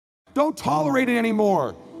Don't tolerate it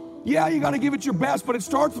anymore. Yeah, you got to give it your best, but it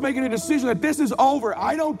starts making a decision that this is over.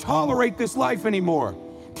 I don't tolerate this life anymore.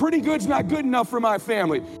 Pretty good's not good enough for my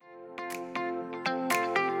family.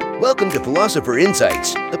 Welcome to Philosopher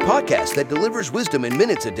Insights, the podcast that delivers wisdom in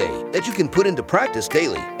minutes a day that you can put into practice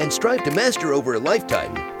daily and strive to master over a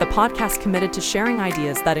lifetime. The podcast committed to sharing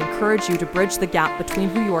ideas that encourage you to bridge the gap between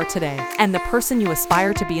who you are today and the person you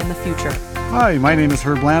aspire to be in the future. Hi, my name is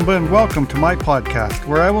Herb Lamba, and welcome to my podcast,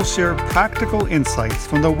 where I will share practical insights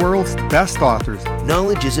from the world's best authors.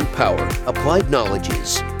 Knowledge isn't power. Applied knowledge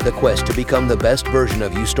is. The quest to become the best version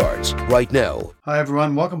of you starts right now. Hi,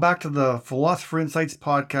 everyone. Welcome back to the Philosopher Insights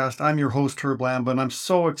podcast. I'm your host, Herb Lamba, and I'm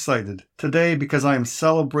so excited today because I am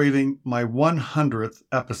celebrating my 100th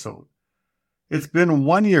episode. It's been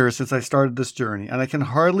 1 year since I started this journey, and I can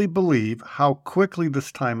hardly believe how quickly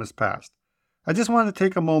this time has passed. I just want to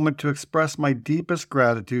take a moment to express my deepest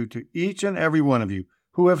gratitude to each and every one of you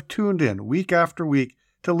who have tuned in week after week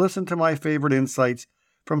to listen to my favorite insights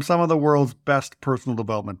from some of the world's best personal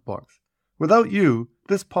development books. Without you,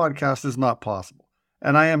 this podcast is not possible,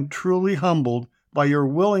 and I am truly humbled by your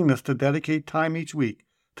willingness to dedicate time each week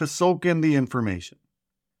to soak in the information.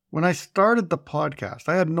 When I started the podcast,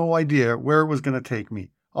 I had no idea where it was going to take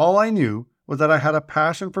me. All I knew was that I had a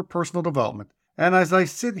passion for personal development, and as I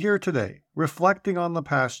sit here today, reflecting on the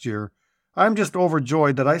past year, I'm just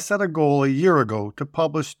overjoyed that I set a goal a year ago to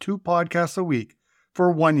publish 2 podcasts a week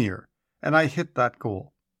for 1 year, and I hit that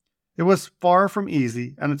goal. It was far from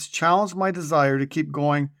easy, and it's challenged my desire to keep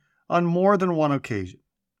going on more than one occasion.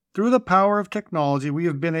 Through the power of technology, we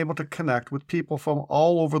have been able to connect with people from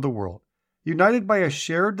all over the world, united by a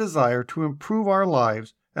shared desire to improve our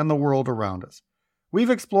lives and the world around us. We've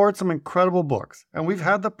explored some incredible books, and we've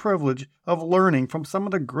had the privilege of learning from some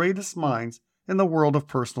of the greatest minds in the world of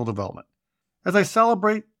personal development. As I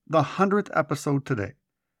celebrate the 100th episode today,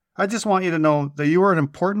 I just want you to know that you are an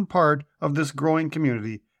important part of this growing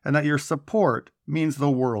community and that your support means the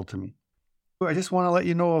world to me. I just want to let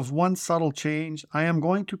you know of one subtle change. I am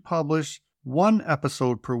going to publish 1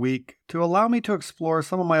 episode per week to allow me to explore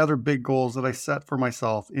some of my other big goals that I set for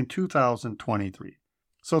myself in 2023.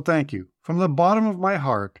 So thank you from the bottom of my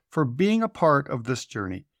heart for being a part of this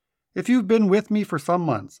journey. If you've been with me for some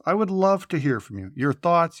months, I would love to hear from you, your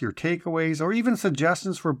thoughts, your takeaways, or even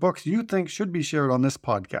suggestions for books you think should be shared on this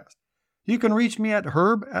podcast. You can reach me at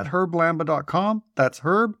herb@herblamba.com. That's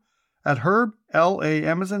herb at herb,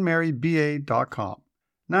 L-A-M as in Mary, B-A.com.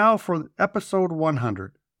 Now for episode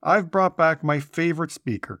 100. I've brought back my favorite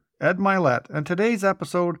speaker, Ed Mylett, and today's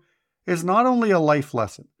episode is not only a life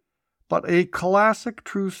lesson, but a classic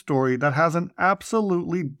true story that has an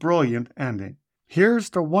absolutely brilliant ending. Here's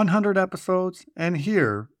to 100 episodes, and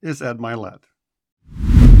here is Ed Mylett.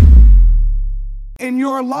 In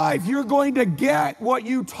your life, you're going to get what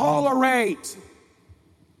you tolerate.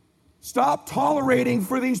 Stop tolerating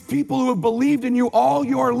for these people who have believed in you all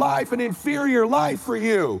your life, an inferior life for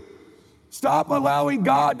you. Stop allowing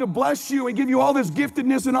God to bless you and give you all this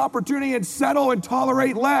giftedness and opportunity and settle and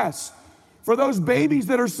tolerate less. For those babies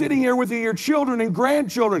that are sitting here with you, your children and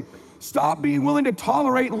grandchildren, stop being willing to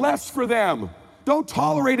tolerate less for them. Don't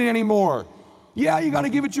tolerate it anymore. Yeah, you got to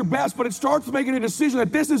give it your best, but it starts making a decision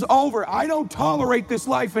that this is over. I don't tolerate this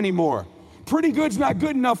life anymore. Pretty good's not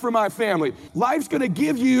good enough for my family. Life's going to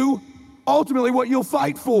give you ultimately what you'll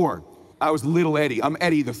fight for. I was little Eddie. I'm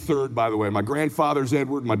Eddie the Third, by the way. My grandfather's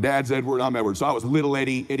Edward, my dad's Edward, I'm Edward. So I was little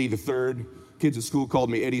Eddie, Eddie the Third. Kids at school called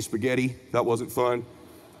me Eddie Spaghetti. That wasn't fun.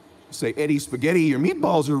 Say, Eddie Spaghetti, your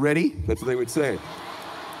meatballs are ready. That's what they would say.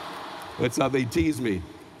 That's how they tease me.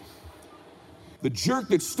 The jerk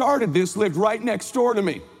that started this lived right next door to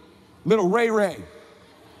me. Little Ray Ray.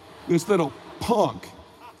 This little punk.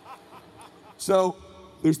 So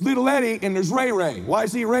there's little Eddie and there's Ray Ray. Why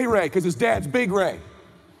is he Ray Ray? Because his dad's Big Ray.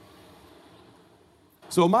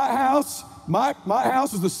 So my house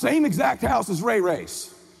is the same exact house as Ray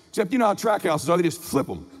Ray's. Except you know how track houses are, they just flip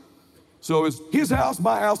them. So it was his house,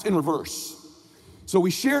 my house in reverse. So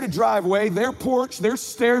we shared a driveway, their porch, their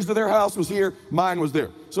stairs to their house was here, mine was there.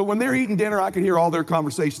 So when they're eating dinner, I could hear all their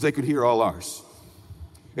conversations, they could hear all ours.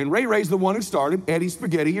 And Ray Ray's the one who started, Eddie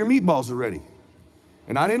Spaghetti, your meatballs are ready.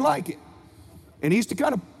 And I didn't like it. And he used to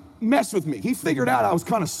kind of mess with me. He figured out I was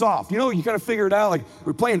kind of soft. You know, you kind of figure it out, like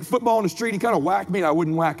we're playing football in the street, he kind of whacked me and I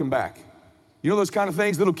wouldn't whack him back. You know those kind of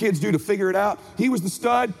things little kids do to figure it out? He was the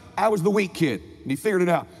stud, I was the weak kid. And he figured it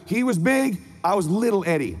out. He was big, I was little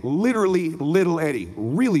Eddie. Literally little Eddie,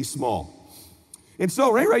 really small. And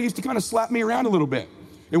so Ray Ray used to kind of slap me around a little bit.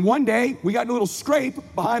 And one day, we got in a little scrape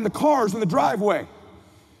behind the cars in the driveway.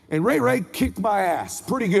 And Ray Ray kicked my ass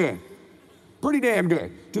pretty good. Pretty damn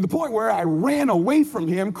good. To the point where I ran away from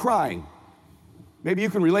him crying. Maybe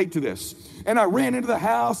you can relate to this. And I ran into the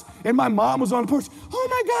house, and my mom was on the porch. Oh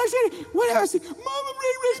my gosh, what happened? Mama,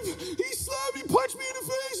 Ray, he slapped me, punched me in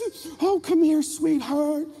the face. Oh, come here,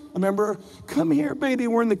 sweetheart. I remember, come here, baby.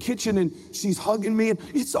 We're in the kitchen, and she's hugging me, and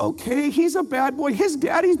it's okay. He's a bad boy. His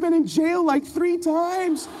daddy's been in jail like 3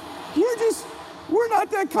 times. We're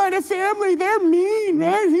not that kind of family. They're mean,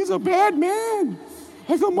 right? He's a bad man.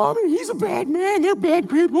 I go, Mommy, he's a bad man. They're bad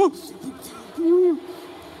people.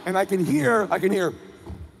 And I can hear,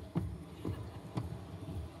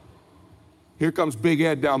 here comes Big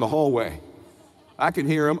Ed down the hallway. I can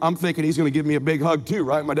hear him. I'm thinking he's going to give me a big hug too,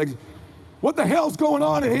 right? My dad, what the hell's going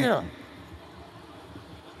on in here?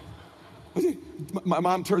 My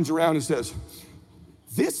mom turns around and says,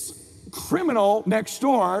 this criminal next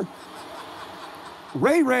door,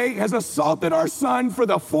 Ray, has assaulted our son for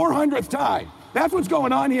the 400th time. That's what's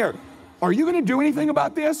going on here. Are you going to do anything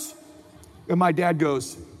about this? And my dad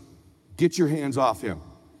goes, get your hands off him.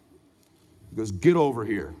 He goes, get over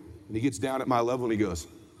here. And he gets down at my level and he goes,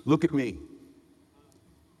 look at me.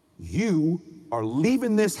 You are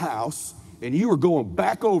leaving this house and you are going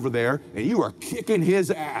back over there and you are kicking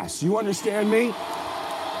his ass. You understand me?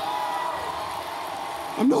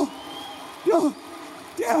 No,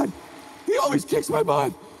 Dad, he always kicks my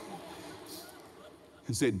butt.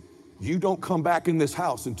 He said, you don't come back in this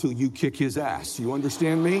house until you kick his ass. You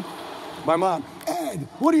understand me? My mom, Ed,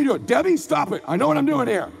 what are you doing? Debbie, stop it. I know what I'm doing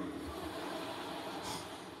here.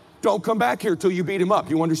 Don't come back here till you beat him up.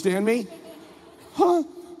 You understand me? Huh?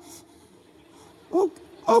 Oh,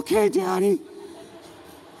 okay, Daddy.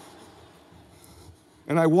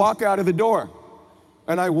 And I walk out of the door.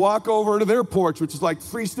 And I walk over to their porch, which is like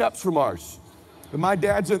 3 steps from ours. And my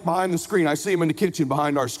dad's behind the screen. I see him in the kitchen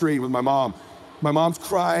behind our screen with my mom. My mom's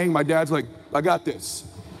crying. My dad's like, I got this.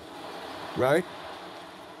 Right?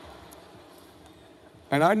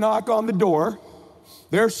 And I knock on the door,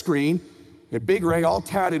 their screen, and Big Ray all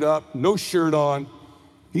tatted up, no shirt on.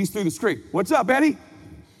 He's through the screen. What's up, Eddie?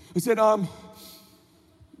 I said,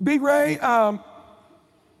 Big Ray,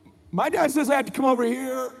 my dad says I have to come over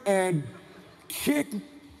here and kick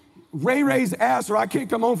Ray's ass or I can't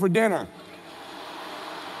come home for dinner.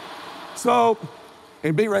 So,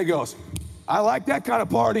 and Big Ray goes, I like that kind of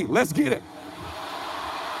party. Let's get it.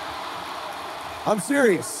 I'm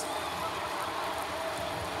serious.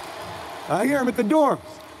 I hear him at the door.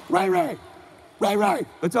 Ray.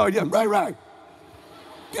 That's how I do. Ray.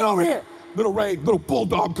 Get over here. Little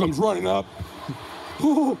bulldog comes running up.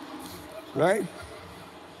 Right?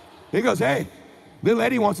 He goes, hey, little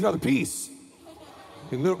Eddie wants another piece.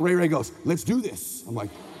 And little Ray goes, let's do this. I'm like,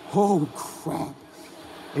 oh crap.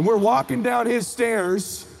 And we're walking down his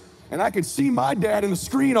stairs, and I can see my dad in the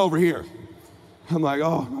screen over here. I'm like,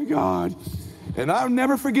 oh my God. And I'll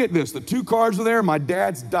never forget this. The 2 cars were there. My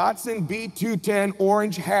dad's Datsun B210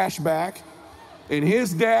 orange hatchback, and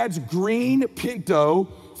his dad's green Pinto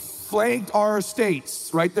flanked our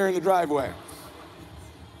estates right there in the driveway.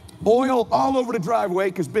 Oil all over the driveway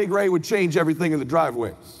because Big Ray would change everything in the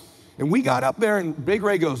driveway. And we got up there, and Big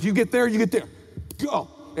Ray goes, you get there, go.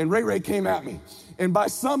 And Ray came at me. And by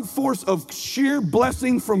some force of sheer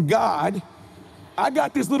blessing from God, I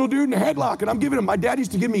got this little dude in a headlock, and I'm giving him, my dad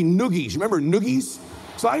used to give me noogies. Remember noogies?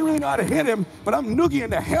 So I didn't really know how to hit him, but I'm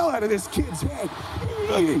noogieing the hell out of this kid's head.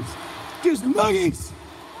 Noogies. Just noogies.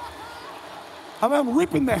 I'm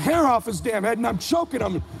ripping the hair off his damn head, and I'm choking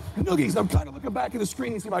him. Noogies. I'm kind of looking back at the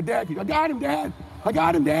screen and see my dad. I got him,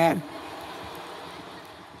 Dad.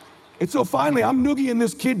 And so finally, I'm noogieing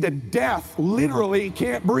this kid to death, literally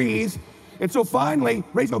can't breathe. And so finally,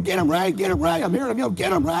 Ray's going, get him, Ray. I'm hearing him yell,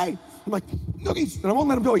 get him, Ray. I'm like, noogies. And I won't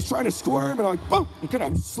let him go. He's trying to squirm, and I'm like, boom, and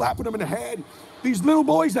kind of slapping him in the head. These little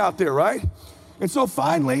boys out there, right? And so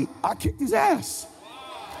finally, I kicked his ass,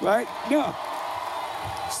 right? Yeah.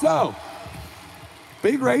 So,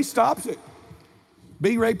 Big Ray stops it.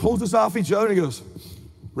 Big Ray pulls us off each other, and he goes,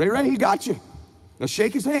 Ray, he got you. Now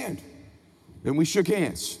shake his hand. And we shook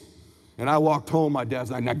hands. And I walked home. My dad's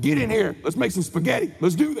like, now get in here. Let's make some spaghetti.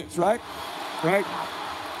 Let's do this, right? Right?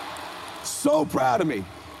 So proud of me.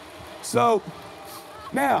 So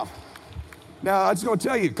now I'm just going to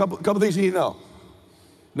tell you a couple things you need to know.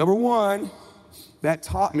 Number one, that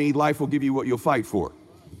taught me life will give you what you'll fight for.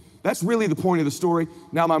 That's really the point of the story.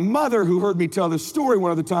 Now, my mother, who heard me tell this story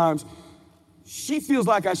one of the times, she feels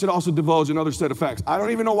like I should also divulge another set of facts. I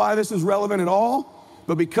don't even know why this is relevant at all,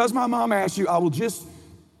 but because my mom asked you, I'll just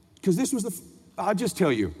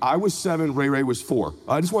tell you, I was 7, Ray was 4.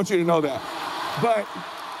 I just want you to know that. But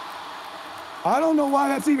I don't know why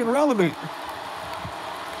that's even relevant.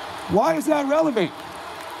 Why is that relevant?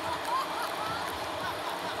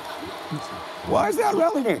 Why is that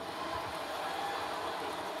relevant?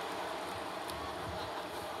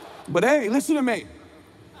 But hey, listen to me.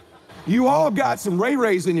 You all got some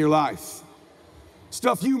Ray-Rays in your life.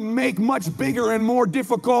 Stuff you make much bigger and more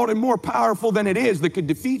difficult and more powerful than it is that could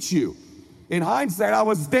defeat you. In hindsight, I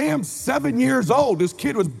was damn 7 years old. This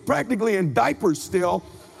kid was practically in diapers still.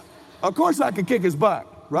 Of course I could kick his butt,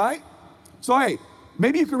 right? So hey,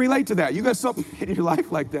 maybe you can relate to that. You got something in your life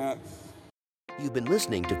like that. You've been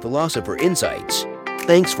listening to Philosopher Insights.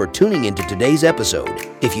 Thanks for tuning into today's episode.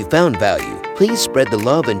 If you found value, please spread the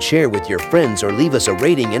love and share with your friends or leave us a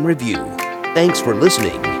rating and review. Thanks for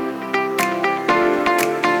listening.